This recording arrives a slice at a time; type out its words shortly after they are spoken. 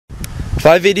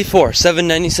584,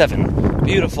 797.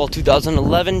 Beautiful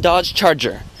 2011 Dodge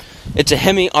Charger. It's a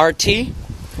Hemi RT,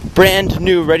 brand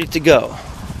new, ready to go.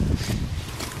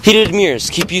 Heated mirrors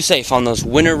keep you safe on those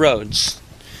winter roads.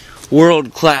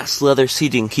 World-class leather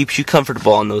seating keeps you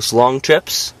comfortable on those long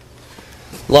trips.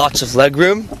 Lots of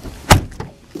legroom.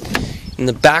 In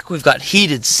the back we've got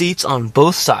heated seats on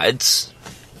both sides,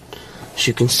 as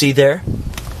you can see there.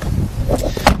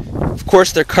 Of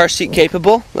course they're car seat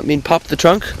capable. Let me pop the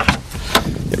trunk.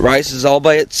 It rises all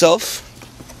by itself.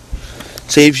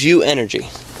 Saves you energy.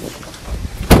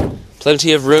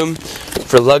 Plenty of room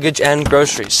for luggage and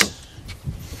groceries.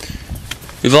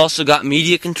 We've also got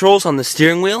media controls on the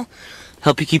steering wheel.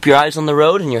 Help you keep your eyes on the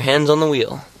road and your hands on the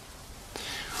wheel.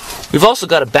 We've also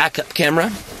got a backup camera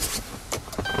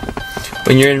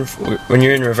when you're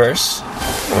in reverse.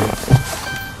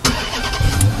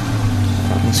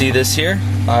 You can see this here.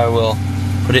 I will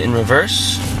put it in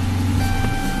reverse.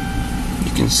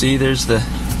 You can see there's the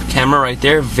camera right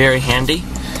there, very handy.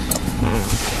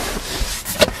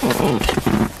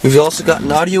 We've also got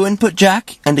an audio input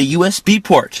jack and a USB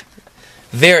port.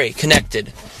 Very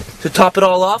connected. To top it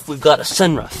all off, we've got a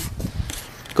sunroof.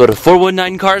 Go to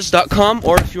 419cars.com,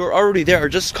 or if you're already there,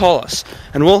 just call us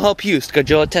and we'll help you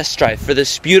schedule a test drive for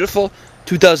this beautiful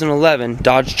 2011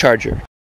 Dodge Charger.